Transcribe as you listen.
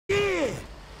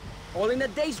All in a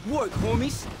day's work,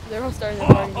 homies. They're all starting the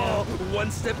party now. One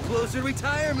step closer to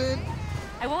retirement.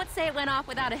 I won't say it went off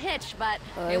without a hitch, but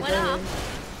it went okay.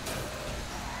 off.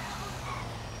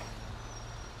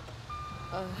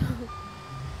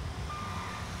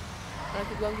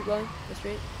 Keep going, go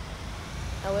straight.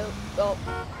 Now wait, oh.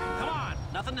 Come on,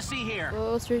 nothing to see here.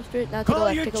 Go straight. Now take a Call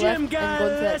left, your take a left, gym and guy go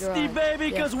into that Lesty, garage. baby,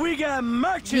 because we got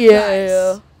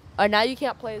merchandise. Yeah. Now you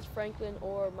can't play as Franklin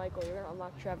or Michael. You're gonna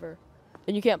unlock Trevor,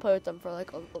 and you can't play with them for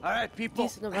like a All right, people.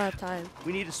 decent amount of time.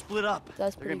 We need to split up.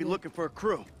 That's They're gonna pretty be good. looking for a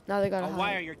crew. Now they gotta I'll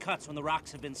wire hide. your cuts when the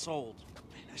rocks have been sold.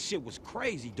 That shit was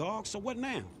crazy, dog. So what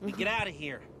now? We get out of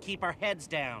here. Keep our heads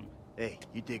down. Hey,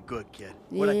 you did good, kid.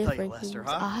 Yeah, What'd I tell you, Franklin's Lester,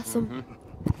 huh? awesome.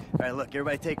 All right, look,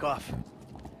 everybody take off.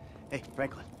 Hey,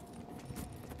 Franklin.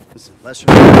 Listen, Lester,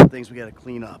 there's some things we gotta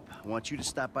clean up. I want you to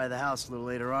stop by the house a little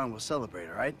later on. We'll celebrate,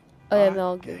 all right? Oh yeah,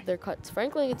 no, Okay. their cuts.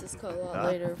 Franklin gets his cut a lot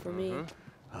later for me.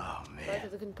 Oh, man.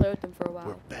 Because I couldn't play with them for a We're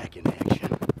while. back in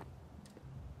action.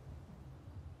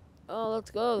 Oh,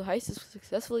 let's go. The heist is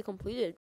successfully completed.